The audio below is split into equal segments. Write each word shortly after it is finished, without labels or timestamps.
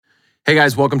Hey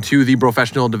guys, welcome to the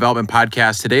Professional Development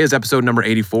Podcast. Today is episode number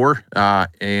 84,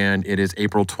 and it is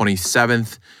April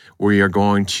 27th. We are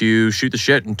going to shoot the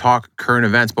shit and talk current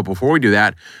events. But before we do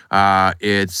that,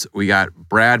 we got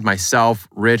Brad, myself,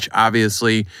 Rich,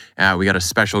 obviously. We got a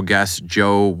special guest,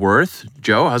 Joe Worth.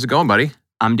 Joe, how's it going, buddy?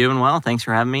 I'm doing well. Thanks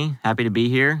for having me. Happy to be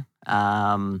here.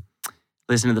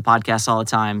 Listen to the podcast all the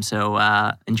time, so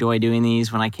enjoy doing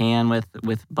these when I can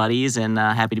with buddies, and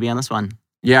happy to be on this one.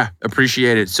 Yeah,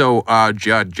 appreciate it. So,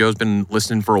 Joe's been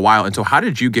listening for a while. And so how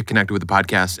did you get connected with the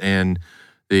podcast and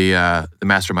the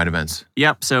mastermind events?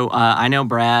 Yep. So I know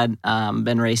Brad,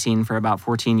 been racing for about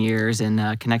 14 years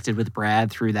and connected with Brad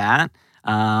through that.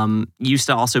 Used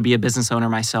to also be a business owner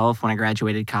myself when I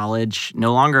graduated college.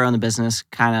 No longer own the business,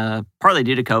 kind of partly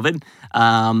due to COVID,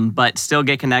 but still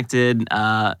get connected.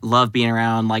 Love being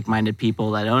around like-minded people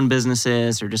that own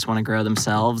businesses or just want to grow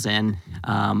themselves. And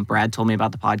Brad told me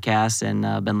about the podcast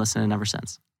and been listening ever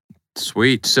since.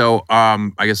 Sweet. So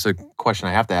I guess the question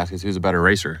I have to ask is, who's a better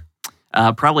racer?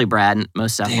 Probably Brad,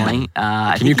 most definitely.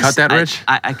 Can you cut that, Rich?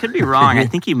 I could be wrong. I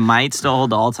think he might still hold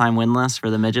the all-time win list for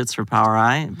the midgets for Power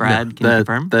I. Brad, can you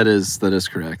confirm? That is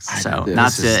correct. So Yeah,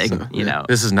 not to, you know,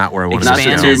 This is not where I wanted Not this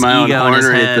expand to his go. my own ego in his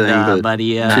horn or head, anything, but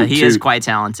he to- is quite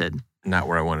talented. Not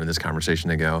where I wanted this conversation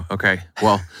to go. Okay.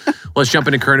 Well, let's jump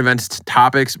into current events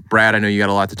topics. Brad, I know you got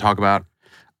a lot to talk about.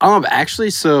 Actually,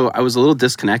 so I was a little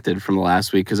disconnected from the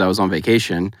last week because I was on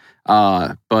vacation.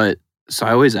 But so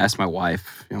I always ask my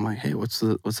wife, I'm like, hey, what's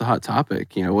the hot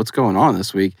topic? You know, what's going on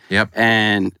this week? Yep.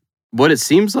 And what it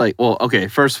seems like, well, okay,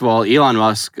 first of all, Elon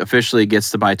Musk officially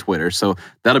gets to buy Twitter. So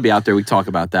that'll be out there. We talk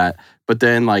about that. But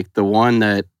then like the one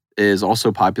that is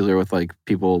also popular with like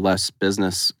people less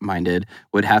business minded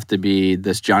would have to be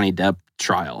this Johnny Depp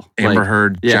trial. Amber Like,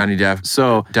 Heard, yeah. Johnny Depp,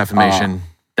 So defamation.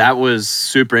 that was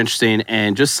super interesting,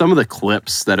 and just some of the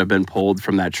clips that have been pulled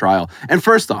from that trial. And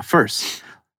first,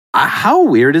 how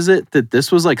weird is it that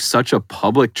this was like such a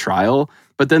public trial,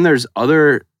 but then there's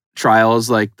other trials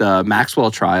like the Maxwell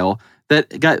trial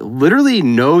that got literally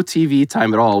no TV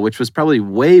time at all, which was probably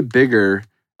way bigger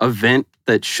event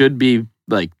that should be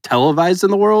like televised in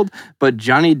the world. But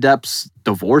Johnny Depp's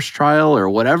divorce trial or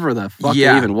whatever the fuck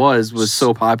it even was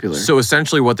so popular. So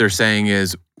essentially what they're saying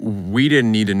is we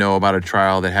didn't need to know about a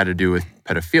trial that had to do with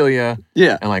pedophilia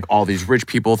Yeah. and like all these rich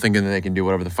people thinking that they can do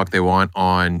whatever the fuck they want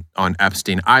on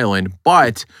Epstein Island.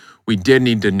 But we did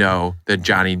need to know that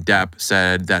Johnny Depp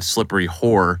said that slippery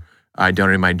whore I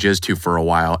donated my jizz to for a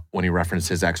while when he referenced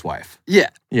his ex-wife. Yeah.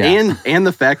 Yeah. And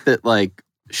the fact that like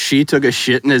she took a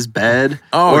shit in his bed,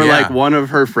 Oh, or yeah. like one of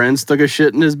her friends took a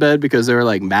shit in his bed because they were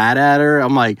like mad at her.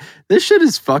 I'm like, this shit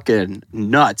is fucking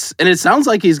nuts. And it sounds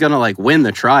like he's gonna like win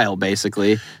the trial,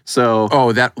 basically. So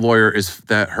Oh,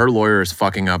 her lawyer is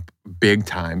fucking up big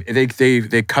time. They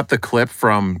cut the clip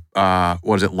from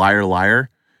Liar Liar,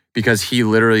 because he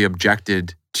literally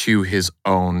objected to his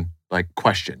own like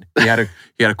question. He had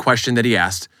a question that he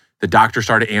asked. The doctor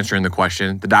started answering the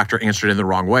question. The doctor answered it in the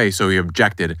wrong way, so he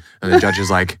objected. And the judge is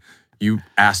like, you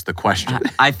asked the question.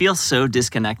 I feel so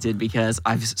disconnected because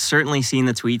I've certainly seen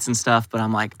the tweets and stuff, but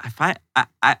I'm like,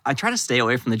 I try to stay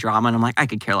away from the drama, and I'm like, I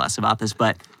could care less about this.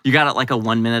 But you got like a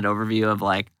 1 minute overview of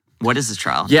like, what is this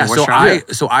trial? Yeah, Divorce trial?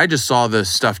 I just saw the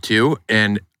stuff too,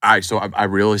 and I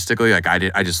realistically, like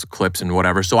I just clips and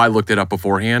whatever. So I looked it up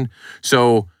beforehand.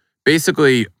 So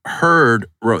basically, Heard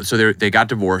wrote, so they got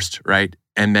divorced, right?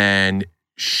 And then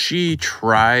she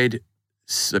tried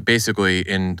basically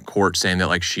in court saying that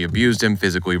like she abused him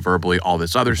physically, verbally, all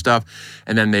this other stuff.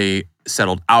 And then they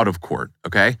settled out of court,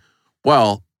 okay?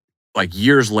 Well, like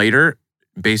years later,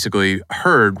 basically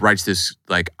Heard writes this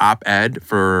like op-ed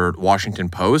for Washington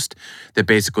Post that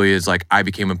basically is like, I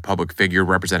became a public figure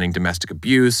representing domestic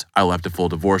abuse. I left a full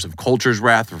divorce of culture's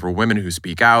wrath for women who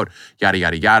speak out, yada,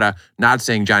 yada, yada. Not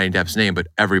saying Johnny Depp's name, but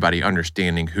everybody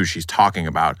understanding who she's talking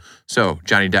about. So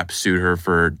Johnny Depp sued her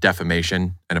for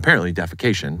defamation and apparently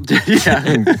defecation.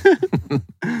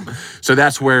 yeah. So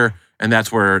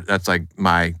that's like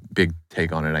my big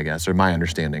take on it, I guess, or my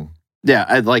understanding.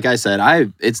 Yeah, like I said,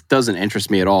 it doesn't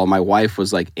interest me at all. My wife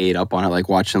was like ate up on it, like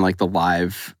watching like the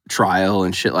live trial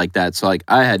and shit like that. So like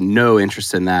I had no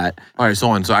interest in that. All right, so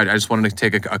I just wanted to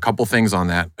take a couple things on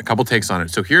that, a couple takes on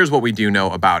it. So here's what we do know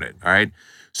about it, all right?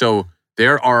 So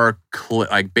there are,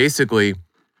 basically,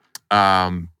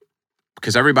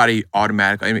 because everybody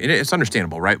automatically, I mean, it's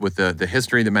understandable, right? With the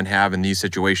history that men have in these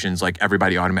situations, like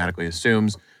everybody automatically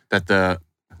assumes that the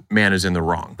man is in the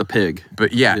wrong. The pig.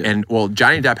 But yeah, and well,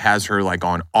 Johnny Depp has her like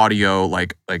on audio,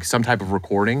 like some type of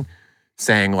recording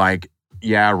saying like,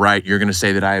 yeah, right. You're going to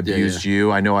say that I abused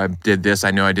you. I know I did this.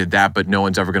 I know I did that, but no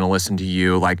one's ever going to listen to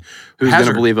you. Like, Who's going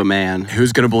to believe a man?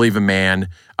 Who's going to believe a man?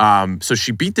 So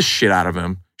she beat the shit out of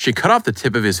him. She cut off the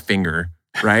tip of his finger,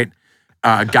 right?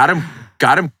 Got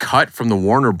him cut from the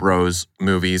Warner Bros.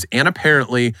 Movies, and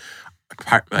apparently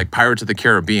like Pirates of the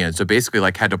Caribbean. So basically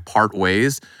like had to part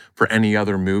ways for any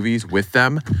other movies with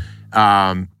them.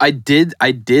 I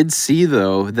did see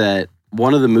though that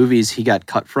one of the movies he got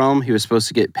cut from, he was supposed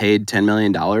to get paid $10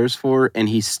 million for, and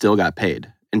he still got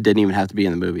paid and didn't even have to be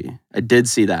in the movie. I did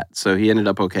see that. So he ended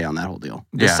up okay on that whole deal.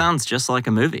 This sounds just like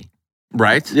a movie.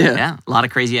 Right? Yeah. A lot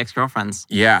of crazy ex-girlfriends.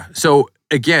 Yeah. So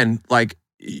again, like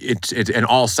it's and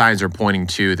all signs are pointing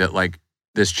to that like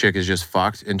this chick is just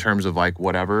fucked in terms of like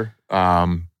whatever.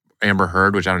 Amber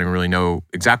Heard, which I don't even really know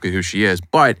exactly who she is,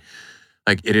 but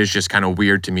like it is just kind of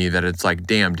weird to me that it's like,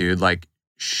 damn, dude, like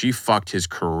she fucked his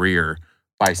career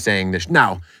by saying this.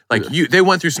 Now, like they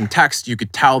went through some text. You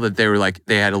could tell that they were like,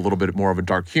 they had a little bit more of a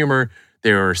dark humor.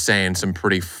 They were saying some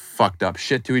pretty fucked up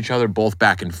shit to each other, both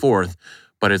back and forth.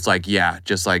 But it's like, yeah,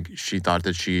 just like she thought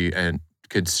that she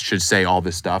should say all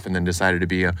this stuff and then decided to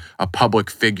be a public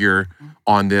figure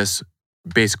on this,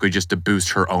 basically just to boost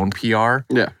her own PR.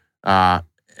 Yeah.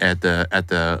 At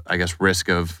the I guess risk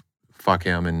of fuck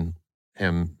him and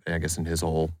him, I guess, in his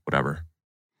whole whatever.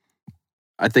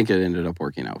 I think it ended up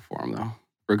working out for him though.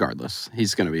 Regardless,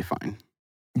 he's gonna be fine.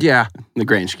 Yeah. In the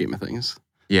grand scheme of things.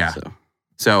 Yeah.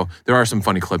 So there are some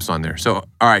funny clips on there. So all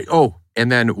right. Oh,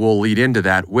 and then we'll lead into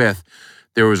that with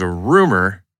there was a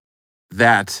rumor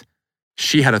that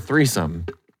she had a threesome.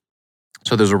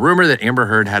 So there's a rumor that Amber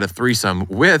Heard had a threesome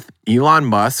with Elon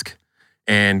Musk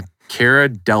and Cara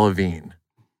Delevingne.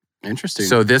 Interesting.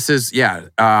 So this is,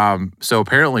 so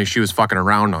apparently she was fucking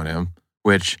around on him,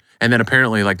 and then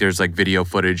apparently like there's like video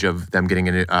footage of them getting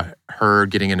in, her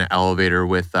getting in an elevator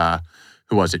with,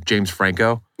 who was it? James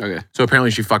Franco. Okay. So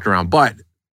apparently she fucked around, but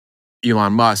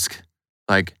Elon Musk,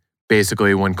 like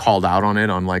basically when called out on it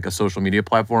on like a social media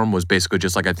platform was basically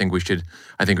just like, I think we should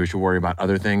worry about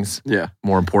other things. Yeah.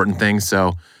 More important things.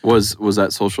 So was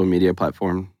that social media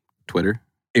platform Twitter?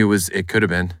 It could have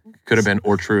been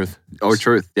or Truth. Or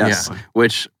Truth, yes. Yeah.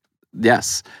 Which,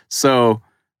 yes. So,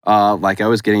 like I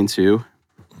was getting to,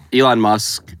 Elon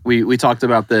Musk, we talked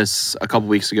about this a couple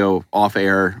weeks ago off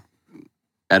air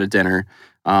at a dinner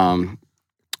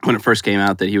when it first came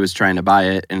out that he was trying to buy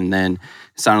it. And then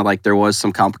it sounded like there was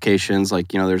some complications. Like,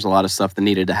 there's a lot of stuff that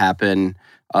needed to happen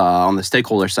on the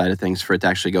stakeholder side of things for it to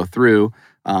actually go through.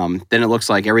 Then it looks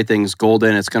like everything's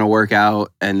golden. It's going to work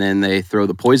out. And then they throw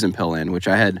the poison pill in, which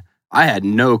I had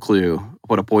no clue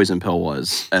what a poison pill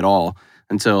was at all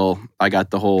until I got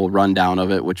the whole rundown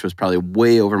of it, which was probably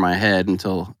way over my head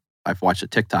until I've watched a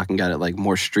TikTok and got it like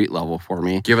more street level for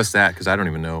me. Give us that, because I don't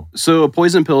even know. So a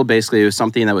poison pill basically was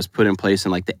something that was put in place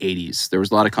in like the 80s. There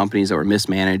was a lot of companies that were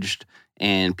mismanaged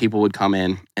and people would come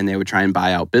in and they would try and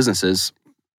buy out businesses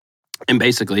and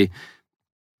basically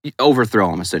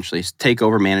overthrow them, essentially take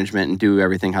over management and do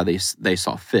everything how they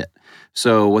saw fit.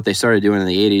 So what they started doing in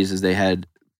the 80s is they had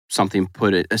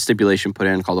a stipulation put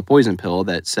in called a poison pill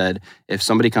that said if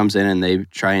somebody comes in and they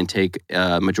try and take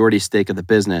a majority stake of the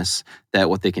business, that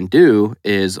what they can do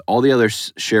is all the other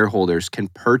shareholders can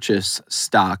purchase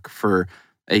stock for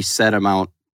a set amount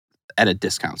at a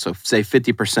discount. So say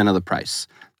 50% of the price,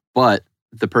 but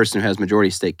the person who has majority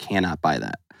stake cannot buy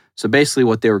that. So basically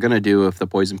what they were going to do if the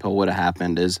poison pill would have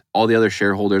happened is all the other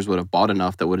shareholders would have bought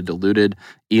enough that would have diluted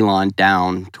Elon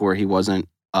down to where he wasn't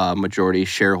a majority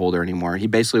shareholder anymore. He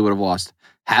basically would have lost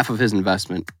half of his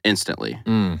investment instantly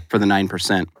for the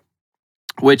 9%,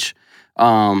 which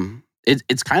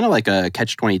it's kind of like a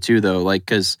catch-22 though, like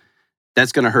because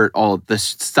that's going to hurt all the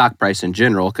stock price in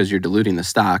general because you're diluting the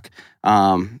stock.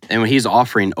 And when he's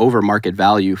offering over market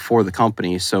value for the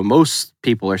company, so most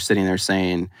people are sitting there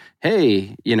saying,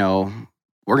 hey,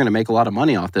 we're going to make a lot of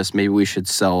money off this. Maybe we should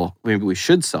sell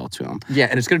to him. Yeah,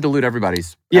 and it's going to dilute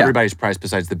everybody's price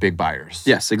besides the big buyers.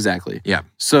 Yes, exactly. Yeah.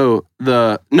 So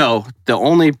the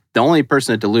only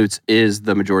person that dilutes is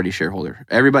the majority shareholder.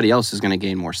 Everybody else is going to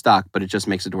gain more stock, but it just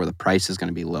makes it to where the price is going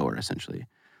to be lower essentially.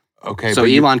 Okay. So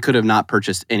Elon could have not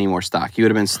purchased any more stock. He would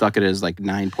have been stuck at his like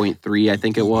 9.3, I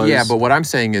think it was. Yeah, but what I'm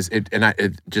saying is, it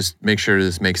just make sure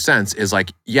this makes sense, is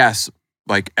like, yes,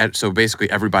 so basically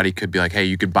everybody could be like, hey,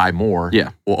 you could buy more.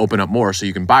 Yeah. We'll open up more so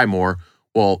you can buy more.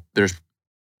 Well, there's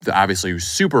obviously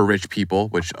super rich people,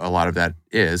 which a lot of that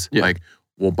is, like,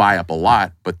 will buy up a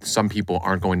lot, but some people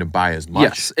aren't going to buy as much.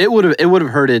 Yes, it would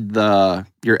have hurted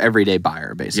your everyday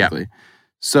buyer, basically. Yeah.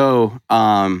 So,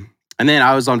 and And then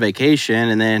I was on vacation,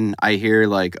 and then I hear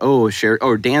like,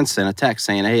 Dan sent a text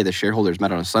saying, "Hey, the shareholders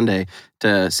met on a Sunday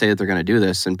to say that they're going to do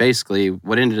this." And basically,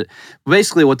 what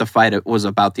the fight was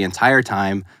about the entire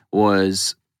time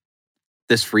was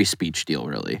this free speech deal.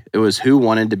 Really, it was who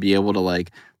wanted to be able to,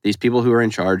 like, these people who are in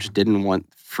charge didn't want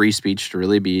free speech to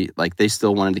really be like, they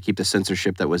still wanted to keep the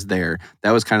censorship that was there.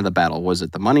 That was kind of the battle. Was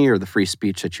it the money or the free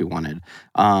speech that you wanted?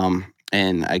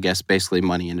 And I guess basically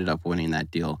money ended up winning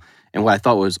that deal. And what I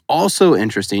thought was also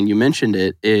interesting, you mentioned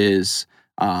it, is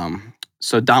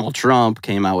so Donald Trump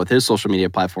came out with his social media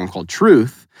platform called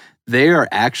Truth. They are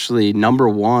actually number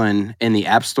 1 in the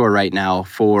App Store right now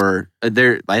for I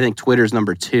think Twitter's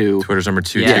number 2. Twitter's number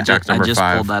 2, Yeah, TikTok's number 5. I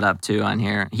just pulled that up too on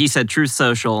here. He said Truth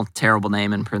Social, terrible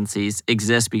name in parentheses,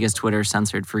 exists because Twitter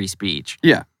censored free speech.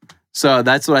 Yeah. So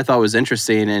that's what I thought was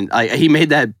interesting. And he made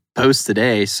that post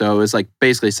today. So it was like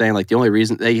basically saying like the only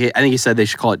reason, I think he said they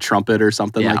should call it Trumpet or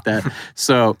something like that.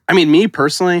 So, I mean, me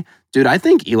personally, dude, I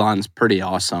think Elon's pretty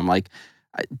awesome. Like,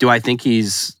 do I think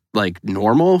he's like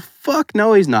normal? Fuck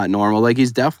no, he's not normal. Like,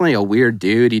 he's definitely a weird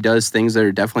dude. He does things that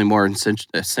are definitely more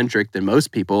eccentric than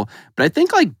most people. But I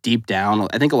think like deep down,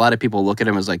 I think a lot of people look at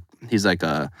him as like, he's like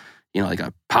a, like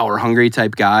a power hungry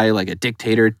type guy, like a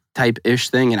dictator type ish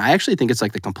thing. And I actually think it's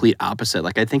like the complete opposite.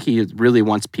 Like, I think he really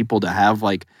wants people to have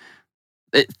like,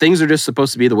 things are just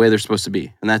supposed to be the way they're supposed to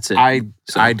be, and that's it. I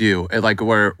do. Like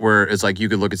where it's like you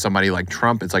could look at somebody like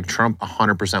Trump. It's like Trump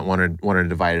 100% wanted a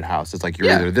divided house. It's like you're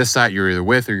either this side, you're either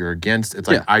with or you're against. It's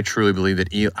like I truly believe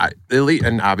that elite,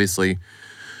 and obviously,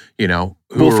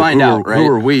 we'll find out, right? Who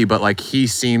are we? But like he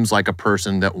seems like a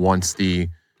person that wants the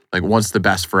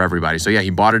best for everybody. So yeah, he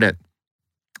bought it at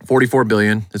 $44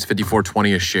 billion. That's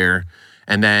 $54.20 a share.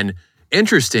 And then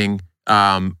interesting.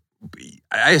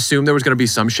 I assume there was going to be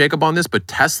some shakeup on this, but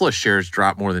Tesla shares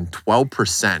dropped more than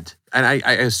 12%. And I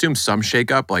assume some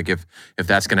shakeup, like if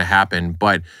that's going to happen.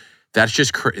 But that's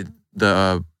just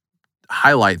the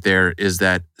highlight there is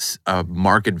that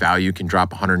market value can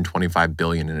drop $125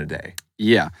 billion in a day.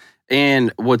 Yeah.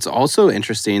 And what's also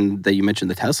interesting that you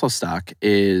mentioned the Tesla stock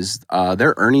is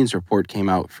their earnings report came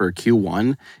out for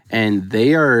Q1, and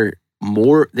they were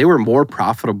more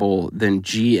profitable than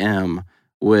GM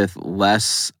with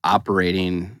less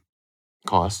operating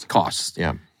cost.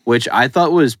 Yeah. Which I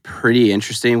thought was pretty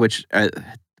interesting, which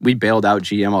we bailed out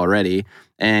GM already.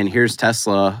 And here's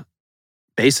Tesla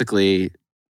basically,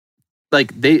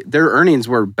 like their earnings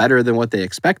were better than what they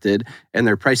expected and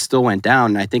their price still went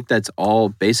down. And I think that's all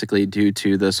basically due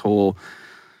to this whole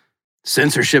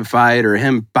censorship fight or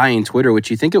him buying Twitter,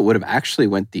 which you think it would have actually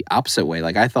went the opposite way.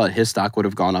 Like, I thought his stock would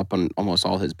have gone up on almost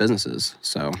all his businesses.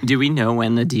 So, do we know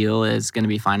when the deal is going to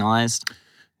be finalized?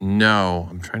 No,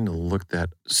 I'm trying to look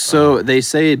that. So they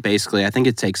say basically, I think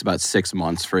it takes about 6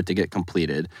 months for it to get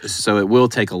completed. So it will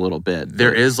take a little bit.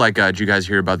 There is like, did you guys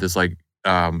hear about this? Like,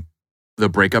 the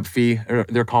breakup fee,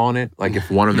 they're calling it. Like, if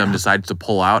one of them decides to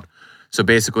pull out. So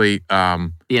basically,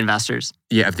 the investors.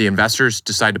 Yeah, if the investors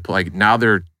decide to pull, like now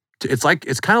it's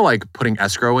kind of like putting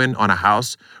escrow in on a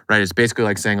house, right? It's basically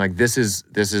like saying like this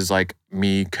is like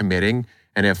me committing,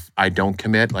 and if I don't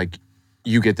commit, like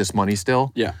you get this money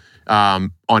still. Yeah.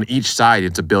 On each side,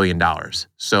 it's $1 billion.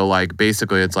 So like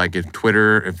basically, it's like if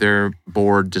their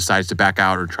board decides to back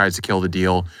out or tries to kill the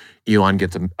deal, Elon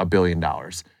gets $1 billion,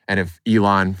 and if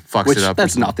Elon fucks it up,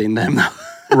 that's nothing then.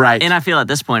 Right. And I feel at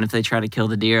this point, if they try to kill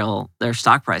the deal, their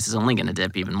stock price is only going to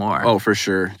dip even more. Oh, for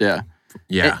sure. Yeah.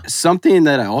 Yeah. Something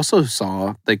that I also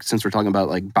saw, like since we're talking about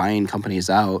like buying companies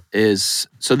out, is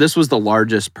so this was the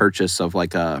largest purchase of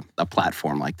like a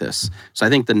platform like this. So I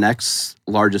think the next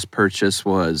largest purchase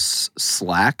was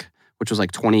Slack, which was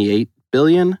like $28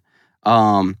 billion.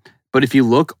 But if you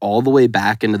look all the way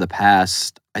back into the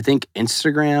past, I think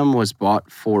Instagram was bought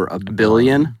for $1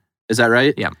 billion. Is that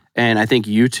right? Yeah. And I think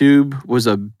YouTube was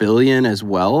 $1 billion as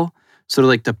well. So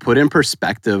like to put in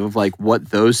perspective of like what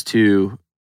those two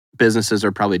businesses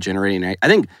are probably generating. I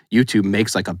think YouTube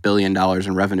makes like $1 billion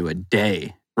in revenue a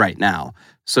day right now.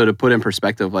 So to put in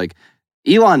perspective, like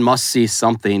Elon must see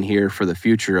something here for the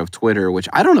future of Twitter, which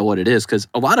I don't know what it is, because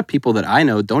a lot of people that I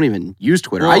know don't even use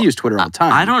Twitter. Well, I use Twitter all the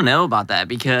time. I don't know about that,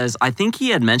 because I think he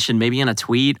had mentioned maybe in a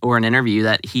tweet or an interview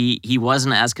that he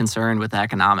wasn't as concerned with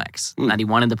economics, that he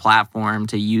wanted the platform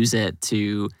to use it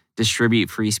to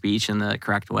distribute free speech in the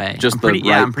correct way.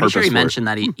 I'm pretty sure he mentioned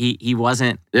that he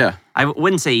wasn't. Yeah. I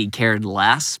wouldn't say he cared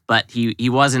less, but he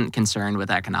wasn't concerned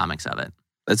with economics of it.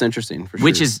 That's interesting, for sure.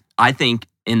 Which is, I think,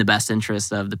 in the best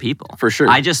interest of the people. For sure.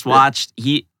 I just watched,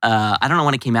 I don't know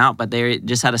when it came out, but they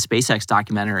just had a SpaceX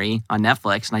documentary on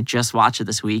Netflix, and I just watched it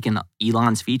this week, and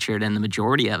Elon's featured in the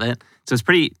majority of it. So it's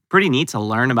pretty neat to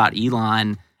learn about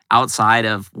Elon outside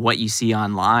of what you see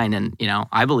online. And,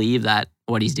 I believe that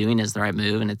what he's doing is the right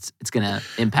move, and it's going to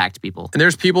impact people. And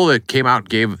there's people that came out,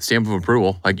 gave stamp of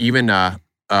approval, like even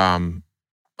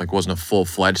wasn't a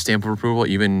full-fledged stamp of approval.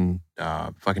 Even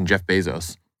fucking Jeff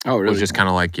Bezos really? was just kind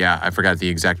of like, yeah, I forgot the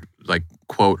exact like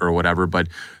quote or whatever, but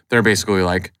they're basically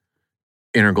like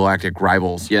intergalactic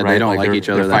rivals. Yeah, right? they don't like each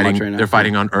other they're that fighting, much right now. They're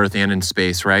fighting on Earth and in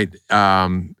space, right?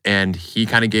 And he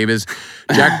kind of gave his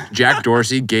Jack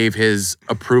Dorsey gave his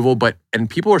approval, and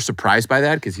people are surprised by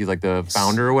that because he's like the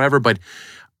founder or whatever, but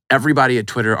everybody at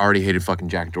Twitter already hated fucking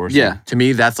Jack Dorsey. Yeah. To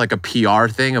me, that's like a PR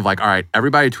thing of like, all right,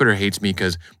 everybody at Twitter hates me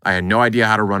because I had no idea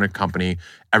how to run a company.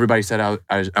 Everybody said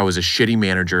I was a shitty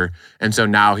manager. And so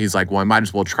now he's like, well, I might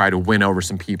as well try to win over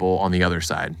some people on the other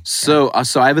side. So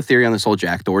I have a theory on this whole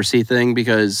Jack Dorsey thing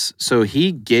because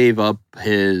he gave up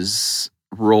his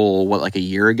role, like a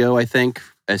year ago, I think,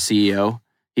 as CEO.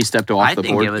 He stepped off the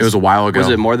board. It was a while ago. Was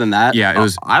it more than that? Yeah, it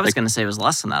was. I was going to say it was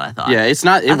less than that, I thought. Yeah, it's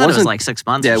not. I thought it was like 6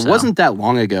 months or so. It wasn't that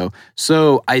long ago.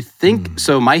 So I think,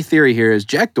 my theory here is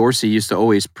Jack Dorsey used to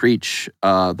always preach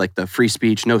like the free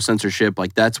speech, no censorship.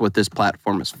 Like that's what this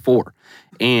platform is for.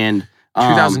 And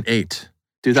 2008.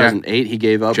 2008, he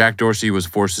gave up. Jack Dorsey was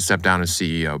forced to step down as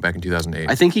CEO back in 2008.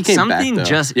 I think he came back, though.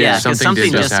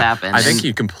 Something just happened. I think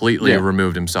he completely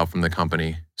removed himself from the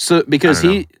company. So because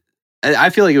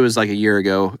I feel like it was like a year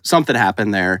ago, something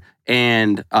happened there.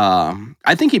 And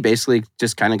I think he basically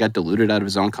just kind of got diluted out of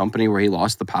his own company where he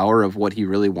lost the power of what he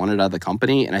really wanted out of the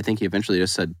company. And I think he eventually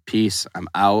just said, peace, I'm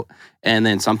out. And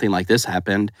then something like this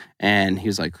happened. And he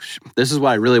was like, this is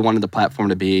what I really wanted the platform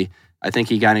to be. I think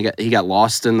he got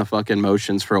lost in the fucking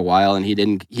motions for a while, and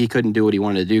he couldn't do what he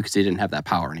wanted to do because he didn't have that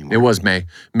power anymore. It was May.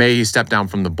 He stepped down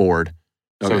from the board.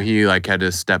 Okay. So he like had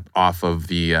to step off of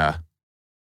the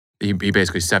he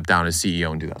basically stepped down as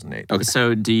CEO in 2008. Okay.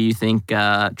 So do you think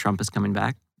Trump is coming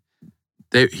back?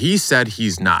 He said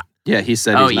he's not. Yeah, he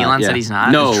said he's he's not. Elon said he's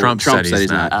not? No, Trump said he's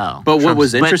not. Oh. But what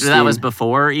was interesting... But that was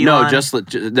before Elon? No, just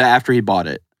after he bought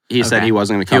it. He said he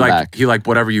wasn't going to come back. He like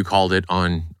whatever you called it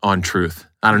on Truth.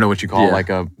 I don't know what you call it, like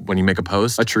when you make a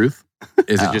post. A truth?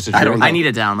 Is it just a truth? I don't know. I need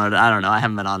to download it. I don't know. I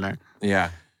haven't been on there.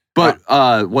 Yeah. But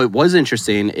what was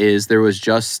interesting is there was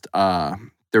just there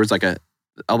was like a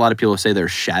lot of people say they're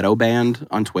shadow banned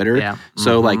on Twitter. Yeah.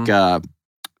 So like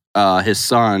his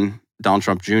son, Donald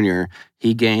Trump Jr.,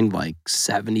 he gained like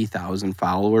 70,000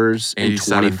 followers.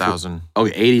 87,000.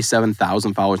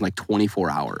 87,000 followers in like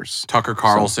 24 hours. Tucker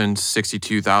Carlson,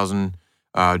 62,000.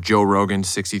 Joe Rogan,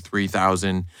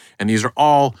 63,000. And these are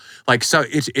all like, so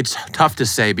it's tough to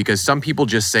say because some people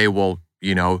just say, well,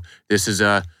 this is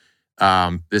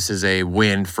a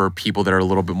win for people that are a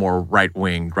little bit more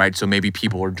right-wing, right? So maybe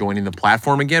people are joining the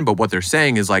platform again, but what they're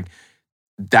saying is like,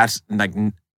 that's like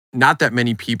not that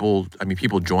many people,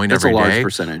 people join every day. That's a large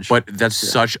percentage. But that's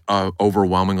such a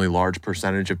overwhelmingly large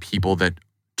percentage of people that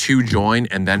to join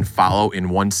and then follow in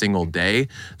one single day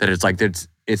that it's like,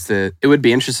 it would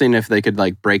be interesting if they could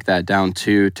like break that down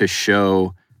too, to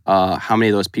show how many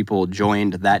of those people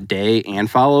joined that day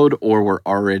and followed or were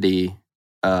already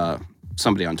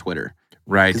somebody on Twitter.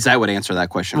 Right. Because that would answer that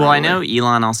question. Well, right I know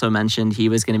Elon also mentioned he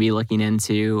was going to be looking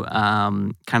into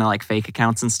kind of like fake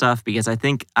accounts and stuff because I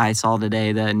think I saw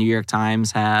today the New York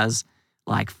Times has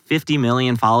like 50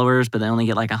 million followers, but they only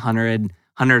get like 100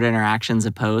 interactions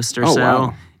a post or so.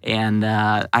 Wow. And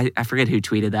I forget who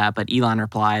tweeted that, but Elon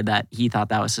replied that he thought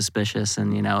that was suspicious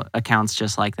and, accounts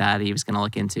just like that he was going to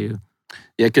look into.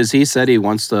 Yeah, because he said he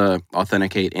wants to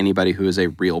authenticate anybody who is a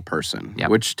real person,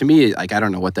 which to me, like, I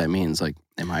don't know what that means. Like,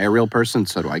 am I a real person?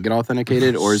 So do I get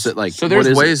authenticated? Or is it like, so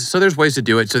there's ways to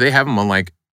do it. So they have them on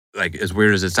like as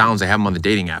weird as it sounds, they have them on the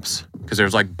dating apps because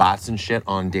there's like bots and shit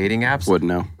on dating apps. Wouldn't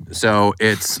know. So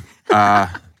it's,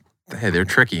 hey, they're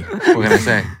tricky. What can I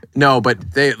say? No, but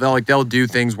they'll do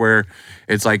things where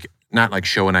it's like not like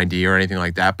show an ID or anything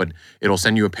like that, but it'll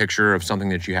send you a picture of something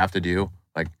that you have to do,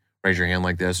 like raise your hand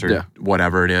like this or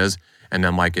whatever it is, and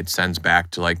then like it sends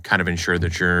back to like kind of ensure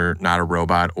that you're not a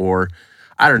robot or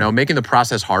I don't know, making the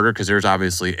process harder because there's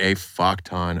obviously a fuck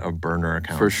ton of burner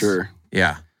accounts. For sure.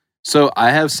 Yeah. So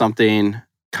I have something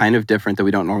kind of different that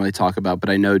we don't normally talk about, but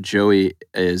I know Joey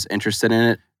is interested in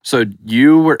it. So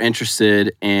you were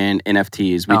interested in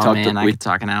NFTs. I could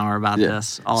talk an hour about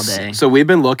this all day. So we've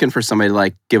been looking for somebody to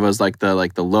like give us like the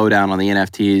lowdown on the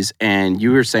NFTs, and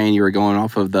you were saying you were going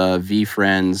off of the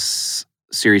VeeFriends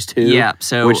Series 2. Yeah,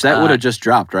 so which that would have just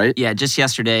dropped, right? Yeah, just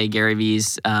yesterday, Gary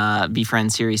Vee's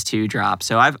VeeFriends Series 2 dropped.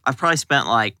 So I've probably spent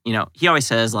like, he always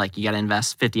says like you got to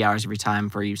invest 50 hours of your time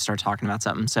before you start talking about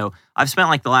something. So I've spent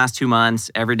like the last 2 months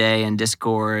every day in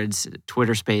Discords,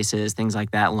 Twitter Spaces, things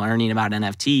like that, learning about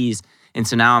NFTs. And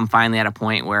so now I'm finally at a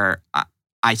point where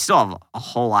I still have a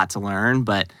whole lot to learn,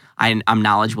 but I'm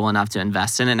knowledgeable enough to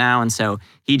invest in it now. And so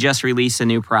he just released a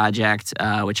new project,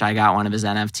 which I got one of his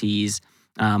NFTs.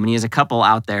 And he has a couple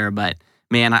out there, but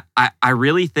man, I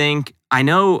really think, I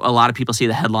know a lot of people see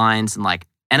the headlines and like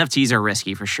NFTs are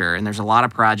risky for sure. And there's a lot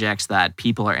of projects that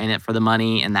people are in it for the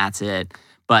money and that's it.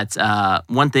 But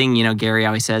one thing, Gary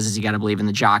always says is you got to believe in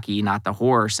the jockey, not the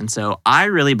horse. And so I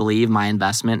really believe my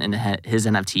investment in his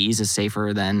NFTs is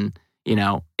safer than,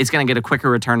 it's going to get a quicker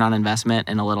return on investment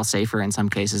and a little safer in some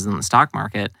cases than the stock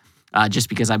market, just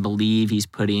because I believe he's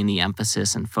putting the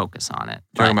emphasis and focus on it.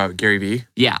 Talking about Gary Vee?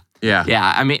 Yeah. Yeah.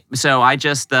 Yeah. I mean, so he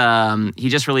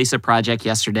just released a project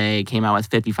yesterday, came out with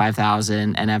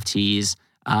 55,000 NFTs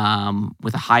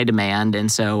with a high demand.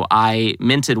 And so I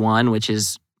minted one, which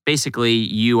is basically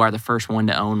you are the first one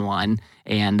to own one.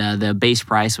 And the base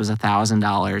price was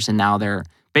 $1,000. And now they're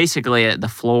basically the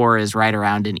floor is right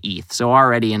around an ETH. So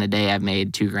already in a day, I've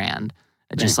made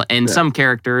 $2,000. Some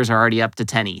characters are already up to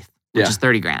 10 ETH, which is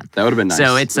 $30,000. That would have been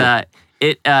nice. So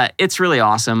it's really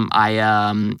awesome.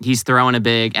 He's throwing a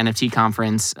big NFT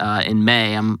conference in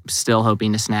May. I'm still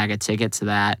hoping to snag a ticket to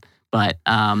that. But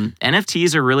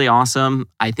NFTs are really awesome.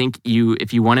 I think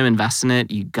if you want to invest in it,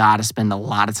 you got to spend a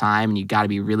lot of time and you got to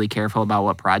be really careful about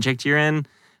what project you're in.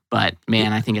 But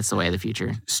man, I think it's the way of the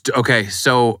future. Okay,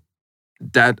 so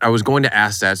that I was going to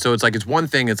ask that. So it's one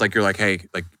thing. It's like you're like, hey,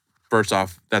 like first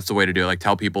off, that's the way to do it. Like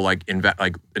tell people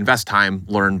invest time,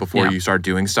 learn before you start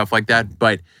doing stuff like that.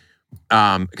 But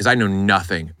because I know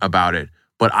nothing about it.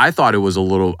 But I thought it was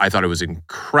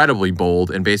incredibly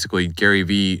bold and basically Gary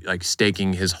Vee like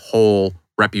staking his whole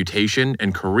reputation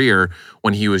and career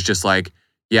when he was just like,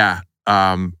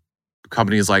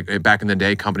 companies like back in the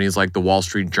day, companies like the Wall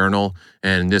Street Journal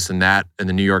and this and that, and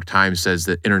the New York Times says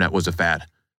that internet was a fad.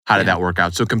 How did that work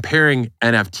out? So comparing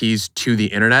NFTs to the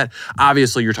internet,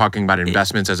 obviously you're talking about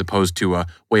investments as opposed to a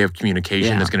way of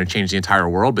communication that's going to change the entire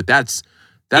world, but that's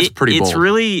pretty bold.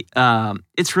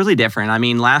 It's really different. I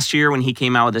mean, last year when he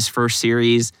came out with his first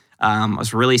series, I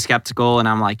was really skeptical and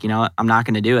I'm like, I'm not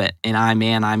going to do it. And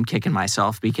I'm kicking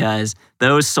myself because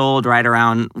those sold right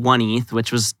around 1 ETH,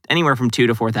 which was anywhere from 2,000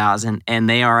 to 4,000. And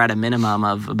they are at a minimum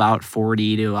of about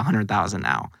 40 to 100,000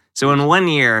 now. So in 1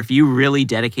 year, if you really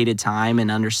dedicated time and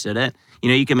understood it,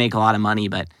 you can make a lot of money.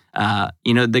 But,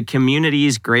 the community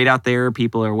is great out there.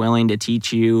 People are willing to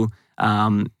teach you.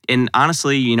 And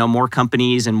honestly, more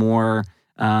companies and more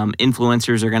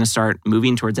influencers are going to start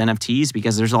moving towards NFTs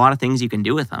because there's a lot of things you can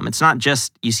do with them. It's not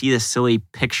just you see this silly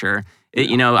picture.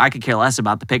 I could care less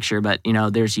about the picture, but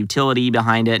there's utility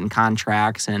behind it and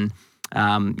contracts. And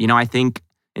I think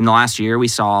in the last year we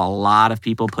saw a lot of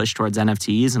people push towards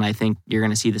NFTs, and I think you're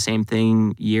going to see the same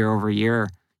thing year over year.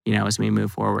 As we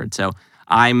move forward. So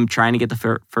I'm trying to get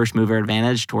the first mover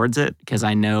advantage towards it because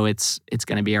I know it's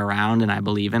going to be around and I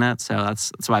believe in it. So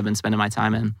that's what I've been spending my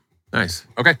time in. Nice.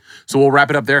 Okay. So we'll wrap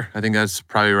it up there. I think that's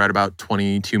probably right about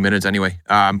 22 minutes anyway.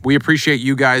 We appreciate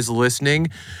you guys listening.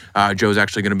 Joe's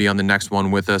actually going to be on the next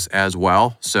one with us as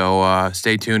well. So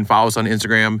stay tuned. Follow us on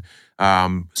Instagram.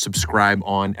 Subscribe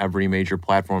on every major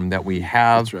platform that we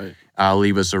have. That's right.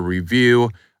 Leave us a review.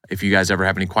 If you guys ever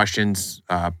have any questions,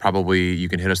 probably you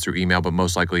can hit us through email, but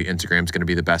most likely Instagram is going to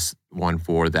be the best one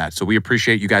for that. So we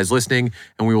appreciate you guys listening,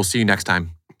 and we will see you next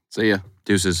time. See ya.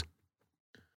 Deuces.